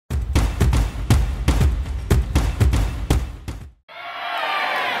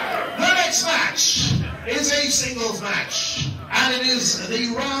match is a singles match, and it is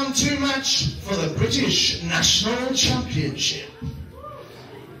the round 2 match for the British National Championship.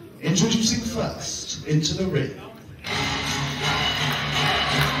 Introducing first into the ring.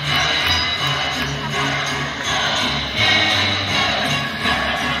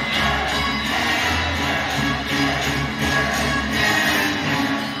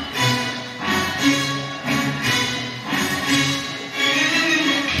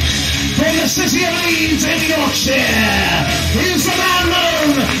 From the city of Leeds in Yorkshire, he's the man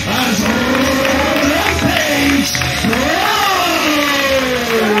known as Rampage Brown.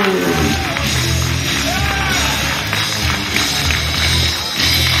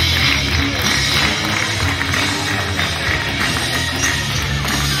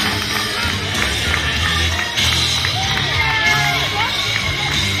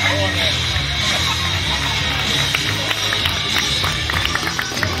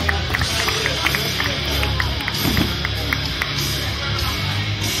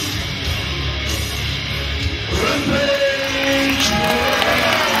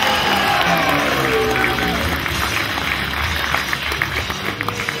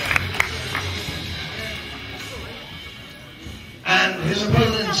 His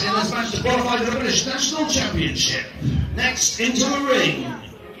opponent in this match to qualify for the British National Championship. Next into the ring.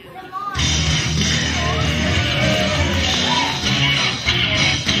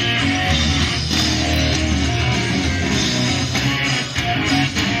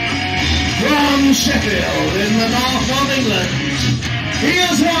 From Sheffield in the north of England, he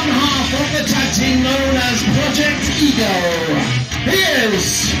is one half of the tag team known as Project Ego. He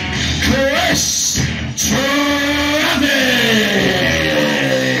is Kris Travis.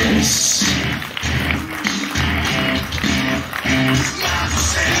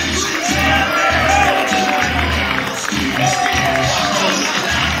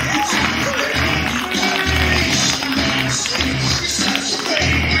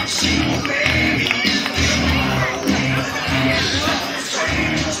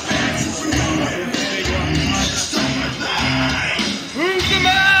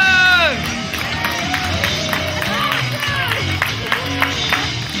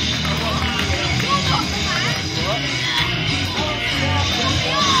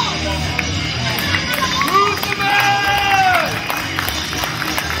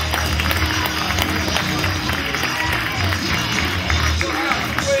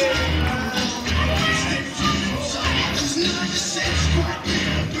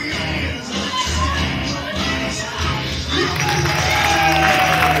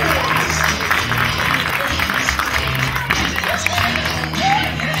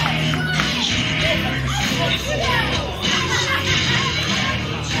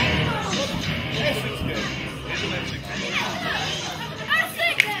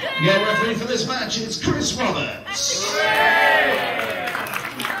 Your referee for this match is Kris Roberts.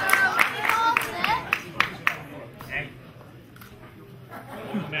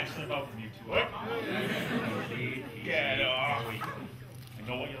 Messing about from you two, right? Get off. I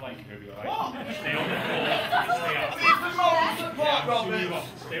know what you like, Kirby, alright? Stay on the floor. Stay out.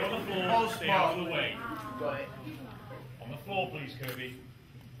 Stay on the floor. Stay out of the way. On the floor, please, Kirby.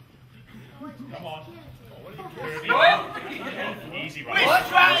 Come on. Kirby. Easy, right? What's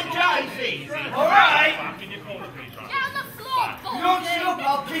wrong, James? Easy. Alright. Back in your corner, please, right? Get on the floor, You don't shut up,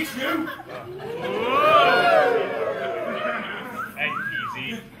 I'll kiss you. Hey, easy.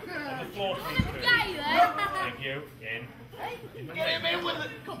 On the floor, please, Kirby. Thank you. In. Get him in with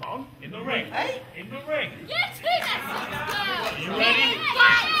it. Come on. In the ring. Hey? In the ring. Get to that. Are you ready?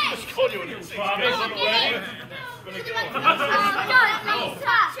 Just call you in at 6. Travis, are you ready? Gonna go.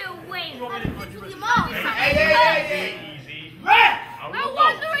 Such a win. Hey. Easy. No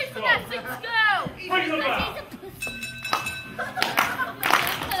wonder he's the best thing to go. Bring them back.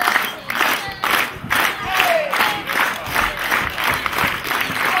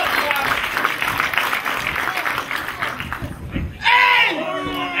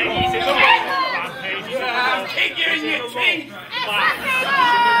 Kick you in your teeth.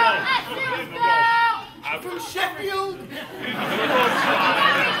 I'm from Sheffield.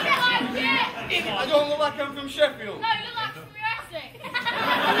 I don't look like I'm from Sheffield. No, you look like from Essex.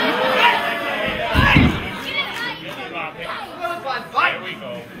 There we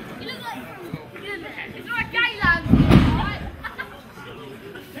go. You look like... Is there a gay lad?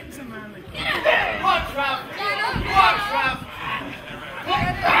 What, Trav?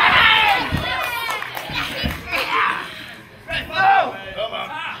 Come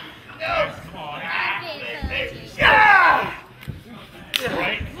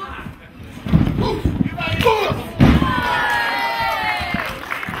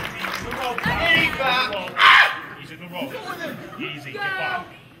on.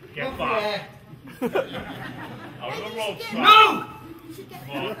 Out of the ropes, right? No!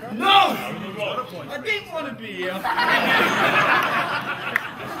 Come on. No! Out of the ropes. I didn't want to be here.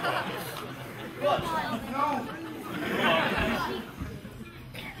 What? No.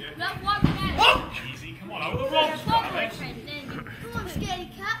 Easy, come on, out of the ropes, Travis. Come on, scaredy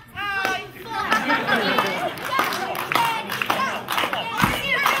cat.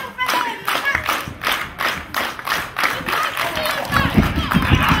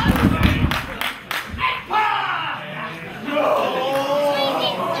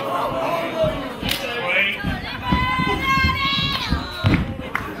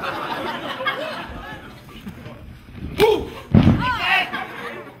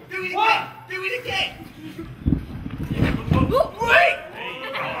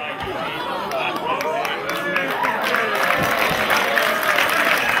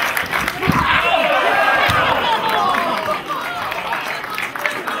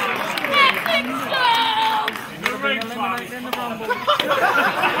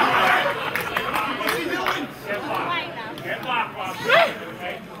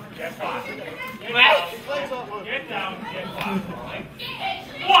 Get down, get back.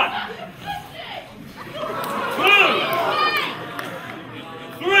 1, 2,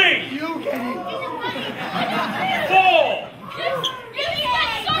 3, 4.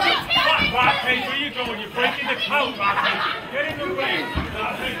 Rampage, where you going? You're breaking the count, Rampage. Get in the ring.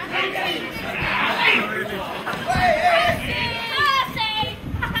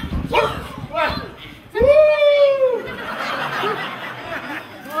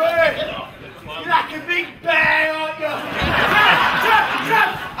 You're like a big bear, aren't you? Trav!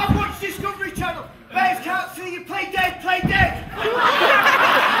 I've watched Discovery Channel. Bears can't see you. Play dead, play dead.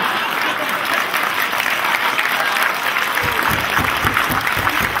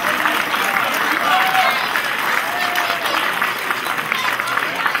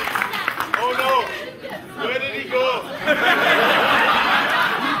 Oh no! Where did he go?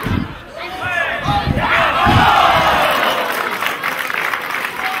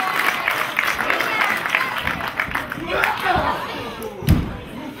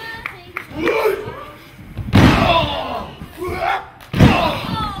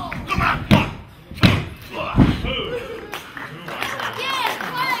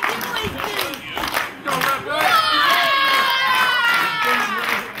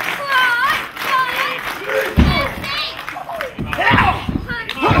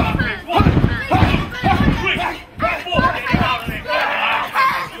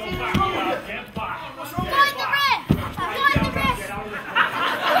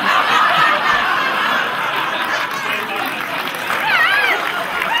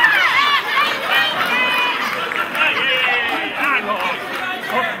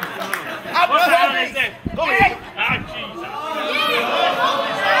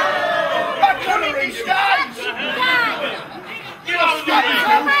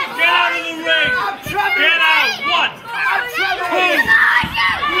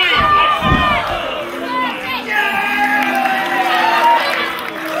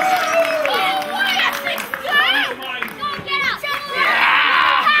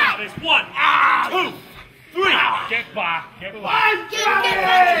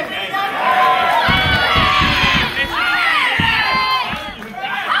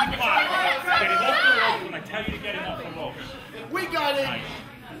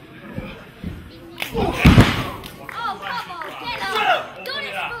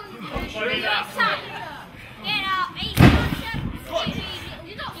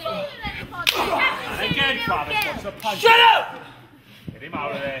 Shut up! Get him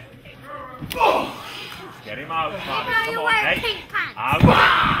out of there. Get him out, Travis. Come on, wearing hey. pink pants. Out.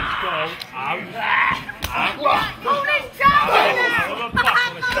 Let's go. Out. Pull his trousers Out out. of the box.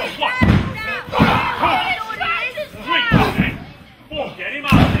 Let's go. 1, 2, 3, 4. Get him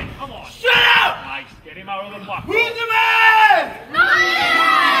out of there. Come on. Shut up! Nice. Get him out of the box. Who's the man? No!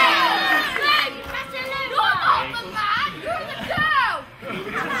 You're not the man. You're the girl.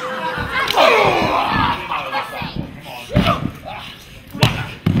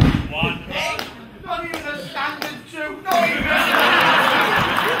 Not even a standard two. Not even.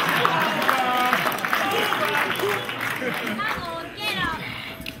 Come on, get up.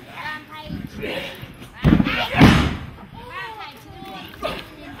 Rampage.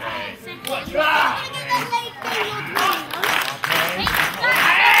 What's that?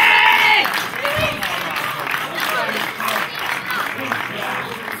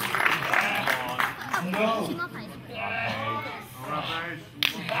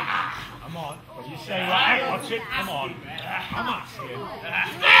 Come on. What do you say? Right, watch it. Come on. I'm asking. Come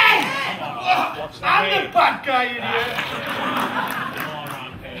on. Watch the I'm game. the bad guy in here. Come on,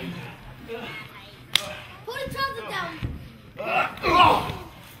 Rampage.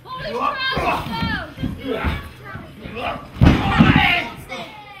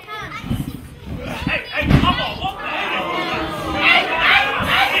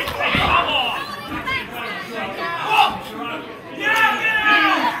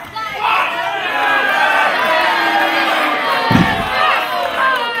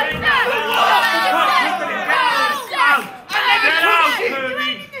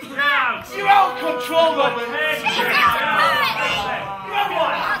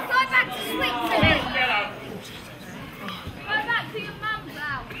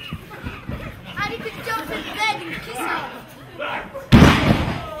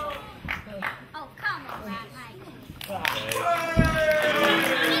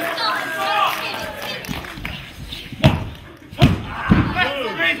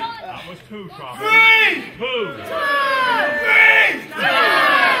 2, Travis. 3! 2!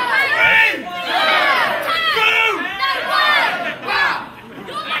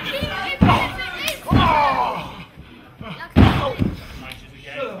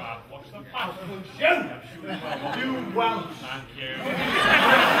 Do well. Thank you.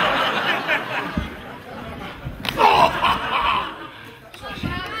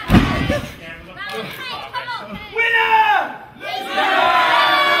 Winner!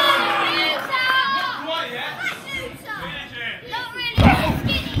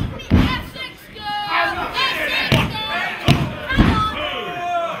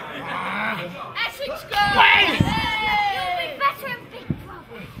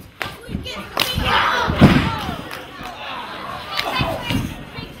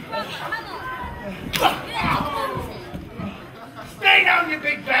 Stay down, you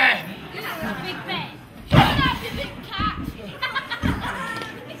big bear! Big bear. Not the big cat. It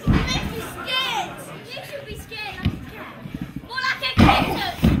makes me scared. You should be scared like a cat. More like a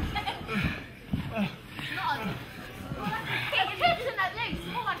kitten. Not a kitten at least.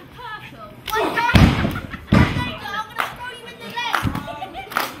 More like a turtle. One day, I'm going to throw you in the leg.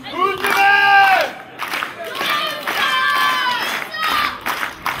 Who's the man?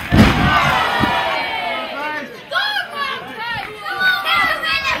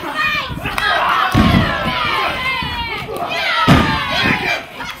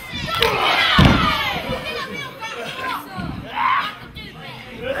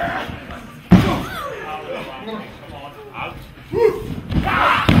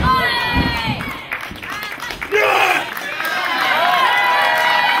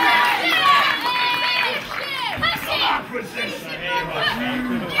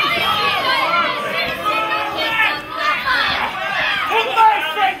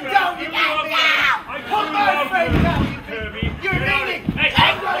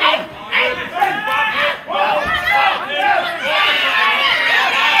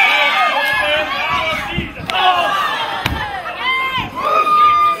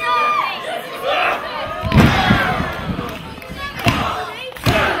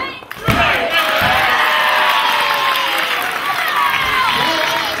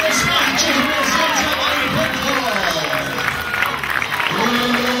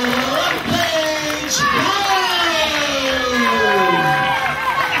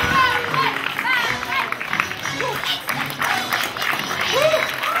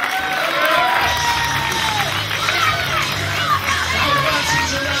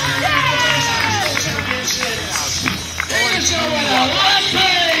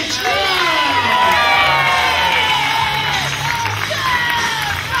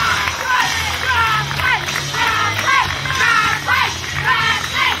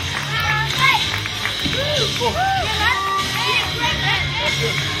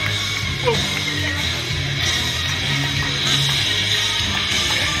 Woo!